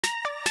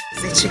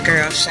It's your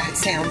girl,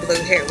 Chi-Town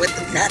Blue here with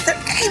another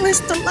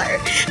A-list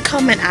alert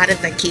coming out of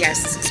the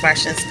Kies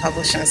Expressions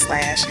Publishing /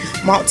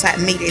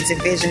 Multimedia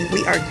Division.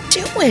 We are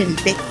doing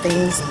big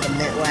things in the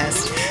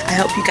Midwest. I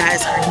hope you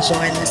guys are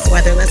enjoying this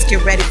weather. Let's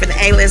get ready for the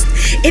A-list.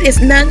 It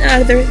is none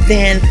other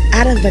than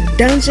out of the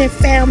Dungeon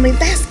family.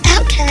 That's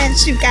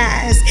Outcast, you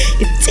guys.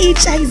 It's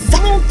TJ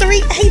Zone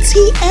 3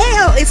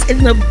 ATL. It's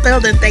in the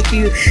building. Thank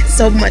you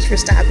so much for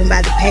stopping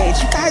by the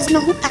page. You guys know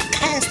who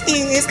Outcast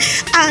is.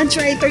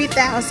 Andre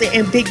 3000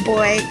 and Big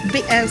Boy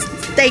BS.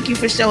 Thank you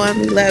for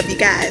showing me love, you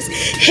guys.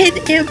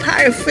 Hidden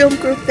Empire Film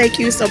Group. Thank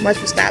you so much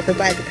for stopping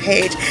by the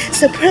page.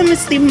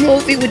 Supremacy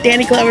movie with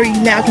Danny Glover. You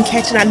now can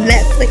catch it on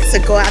Netflix. So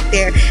go out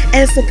there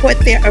and support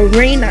their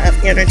arena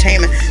of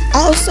entertainment.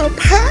 Also,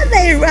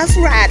 Parlay Rough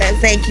Rider.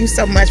 Thank you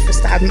so much for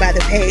stopping by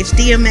the page.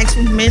 DMX,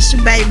 we miss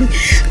you, baby.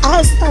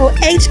 Also,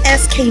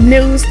 HSK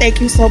News. Thank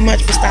you so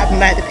much for stopping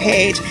by the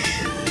page.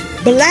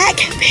 Black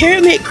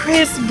Pyramid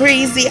Chris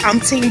Breezy. I'm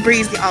Team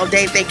Breezy all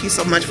day. Thank you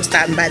so much for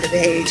stopping by the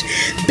page.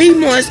 B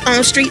Moore's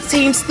on Street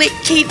Team Slick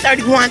Key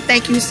 31.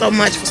 Thank you so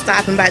much for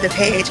stopping by the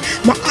page.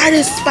 My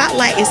artist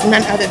spotlight is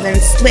none other than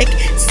Slick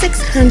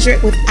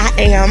 600 with I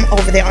Am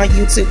over there on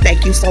YouTube.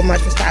 Thank you so much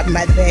for stopping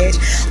by the page.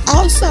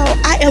 Also,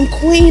 I am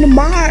Queen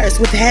Mars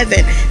with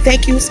Heaven.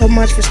 Thank you so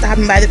much for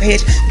stopping by the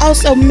page.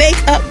 Also,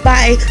 Makeup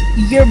by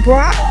your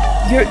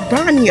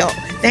Branyo.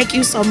 Thank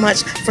you so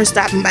much for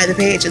stopping by the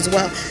page as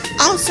well.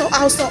 Also,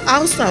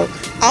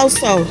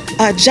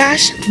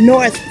 Josh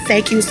North,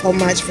 thank you so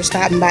much for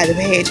stopping by the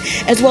page.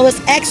 As well as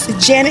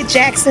Janet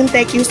Jackson,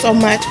 thank you so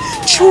much.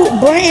 True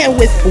Brand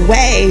with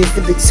Wave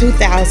with the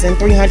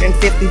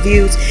 2,350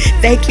 views.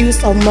 Thank you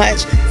so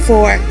much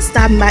for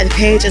stopping by the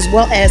page. As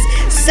well as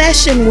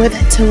Session with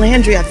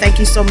Talandria. Thank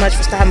you so much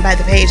for stopping by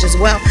the page as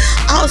well.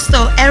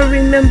 Also, and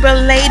remember,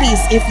 ladies,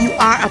 if you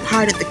are a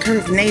part of the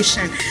Curve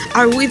Nation,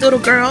 are we little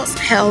girls?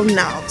 Hell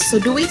no. So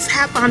do we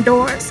tap on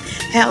doors?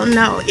 Hell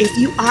no. If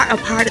you are a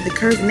part of the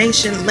Curve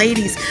Nation,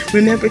 ladies,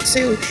 remember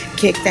to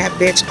kick that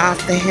bitch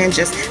off the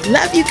hinges.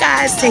 Love you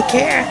guys. Take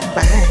care.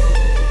 Bye.